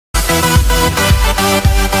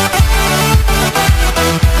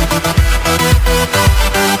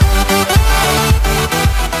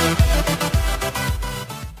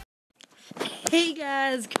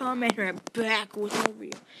comment right back with a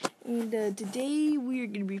review. And today we are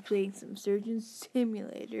going to be playing some Surgeon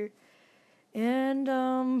Simulator. And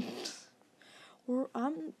I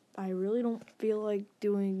really don't feel like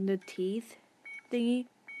doing the teeth thingy.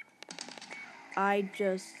 I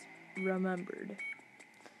just remembered.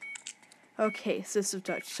 Okay, System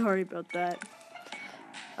Touch. Sorry about that.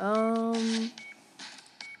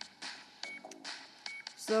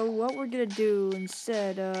 So what we're gonna do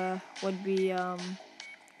instead would be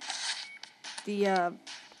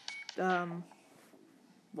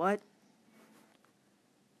what?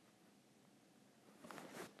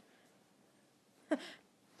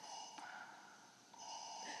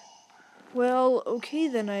 Well, okay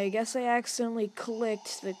then, I guess I accidentally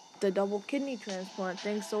clicked the double kidney transplant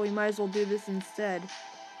thing, so we might as well do this instead.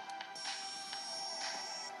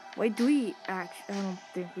 Wait, I don't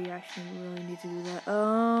think we actually really need to do that.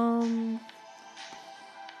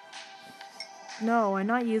 No, I'm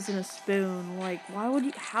not using a spoon. Like,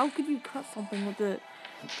 how could you cut something with a,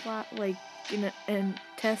 in a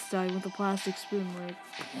intestine with a plastic spoon? Like,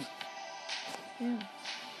 yeah.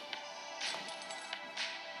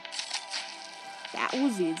 That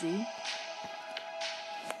was easy.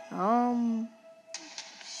 I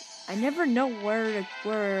never know where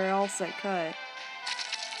else I cut.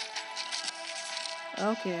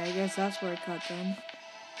 Okay, I guess that's where I cut then.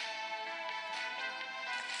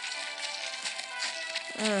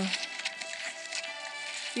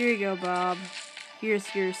 Here you go, Bob.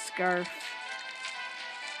 Here's your scarf.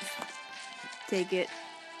 Take it.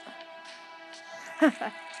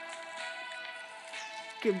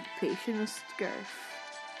 Give the patient a scarf.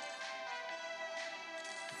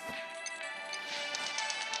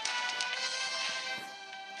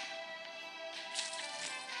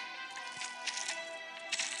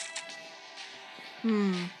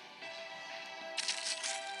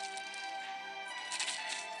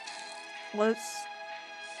 Let's...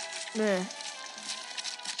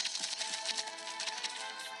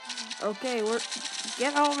 Okay,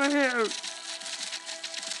 get over here!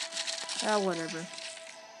 Ah, whatever. It's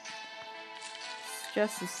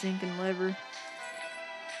just a sinking liver.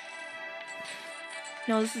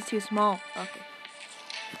 No, this is too small. Okay.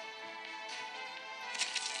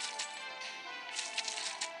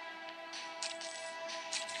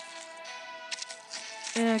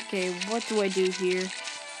 Okay, what do I do here?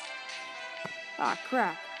 Ah,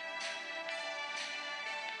 crap.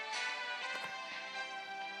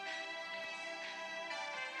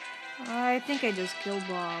 I think I just killed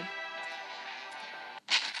Bob.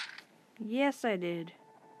 Yes, I did.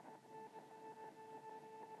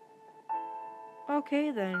 Okay,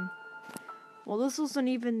 then. Well, this wasn't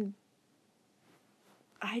even...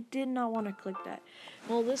 I did not want to click that.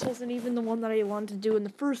 Well, this wasn't even the one that I wanted to do in the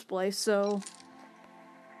first place, so...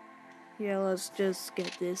 Yeah, let's just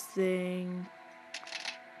get this thing.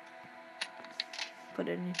 Put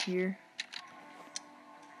it in here.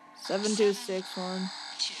 7261.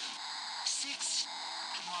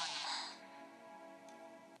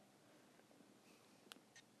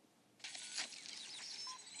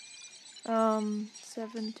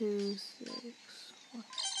 7261.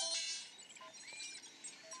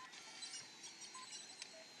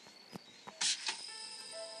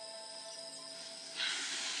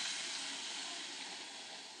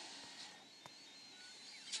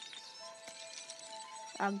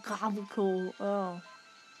 A gobble. Oh.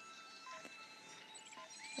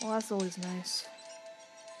 Well, that's always nice.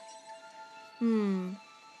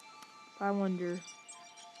 I wonder.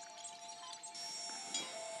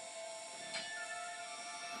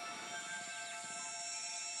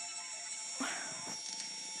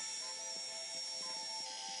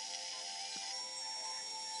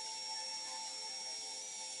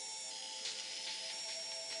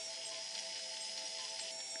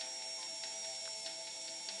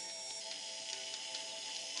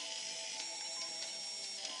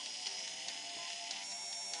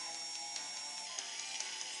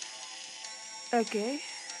 Okay.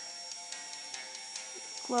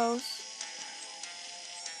 Close.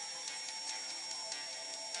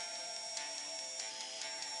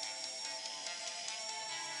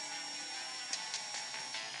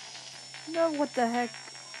 No, what the heck?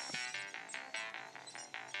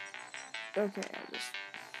 Okay,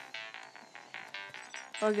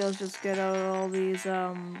 okay, let's just get out all these,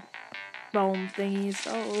 bone thingies.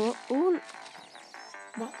 Oh,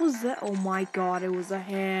 what was that? Oh my god, it was a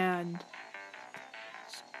hand.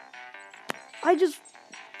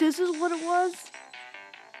 This is what it was?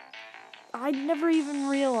 I never even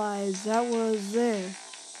realized that was there.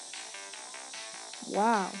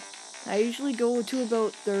 Wow. I usually go to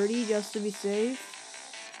about 30 just to be safe.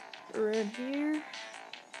 Right here.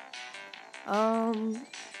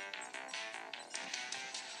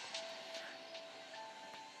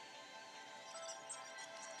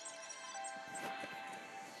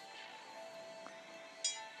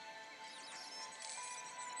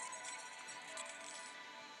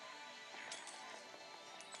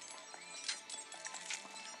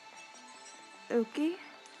 Okay.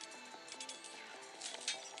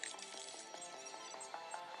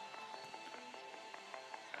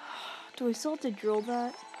 Do I still have to drill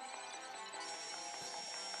that?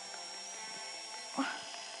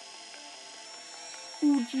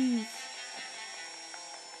 Oh, jeez.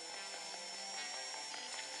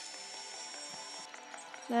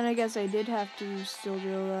 Then I guess I did have to still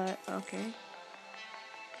drill that. Okay.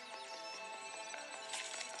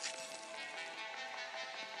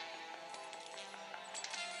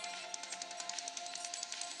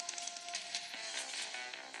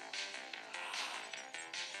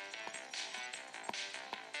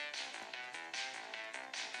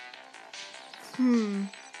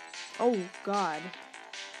 Oh, God.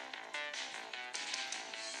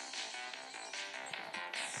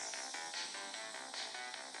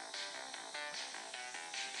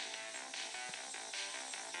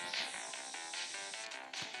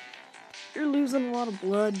 You're losing a lot of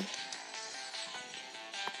blood.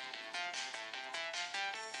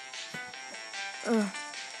 Ugh.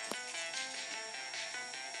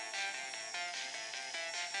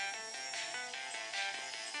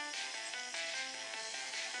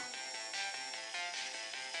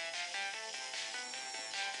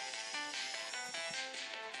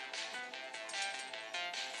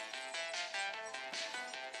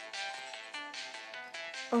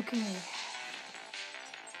 Okay.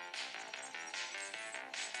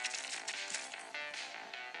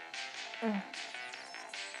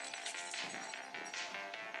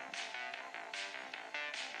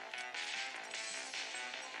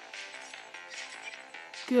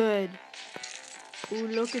 Good. Ooh,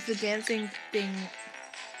 look, it's a dancing thing.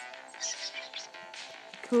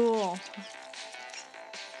 Cool.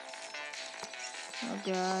 Oh,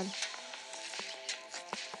 God.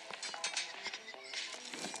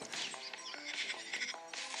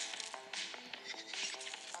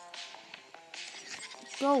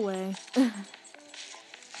 Go away. Okay,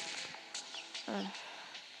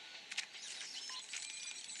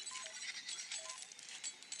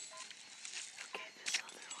 this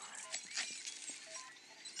other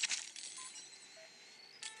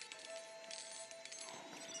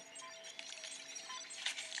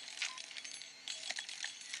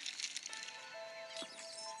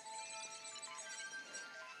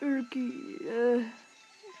one. Okay,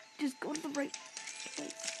 just go to the right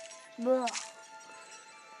place. Ugh.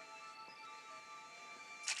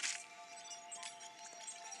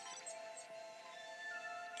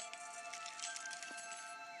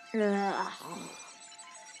 Ugh.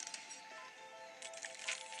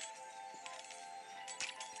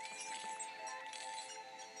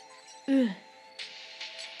 Ugh.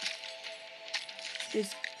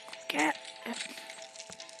 Just get.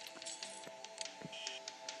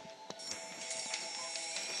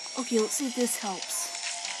 Okay, let's see if this helps.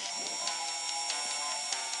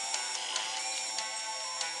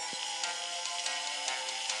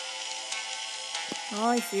 Oh,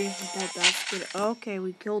 I see. That's good. Okay,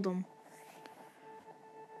 we killed him.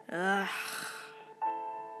 Ugh.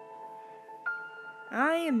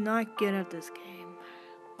 I am not good at this game.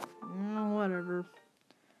 Whatever.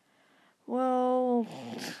 Well,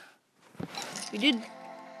 we did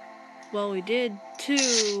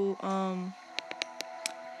 2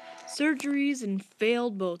 surgeries and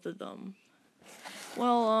failed both of them.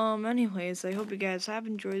 Well, anyways, I hope you guys have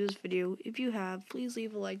enjoyed this video. If you have, please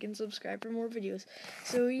leave a like and subscribe for more videos.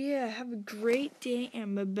 So yeah, have a great day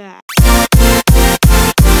and bye-bye.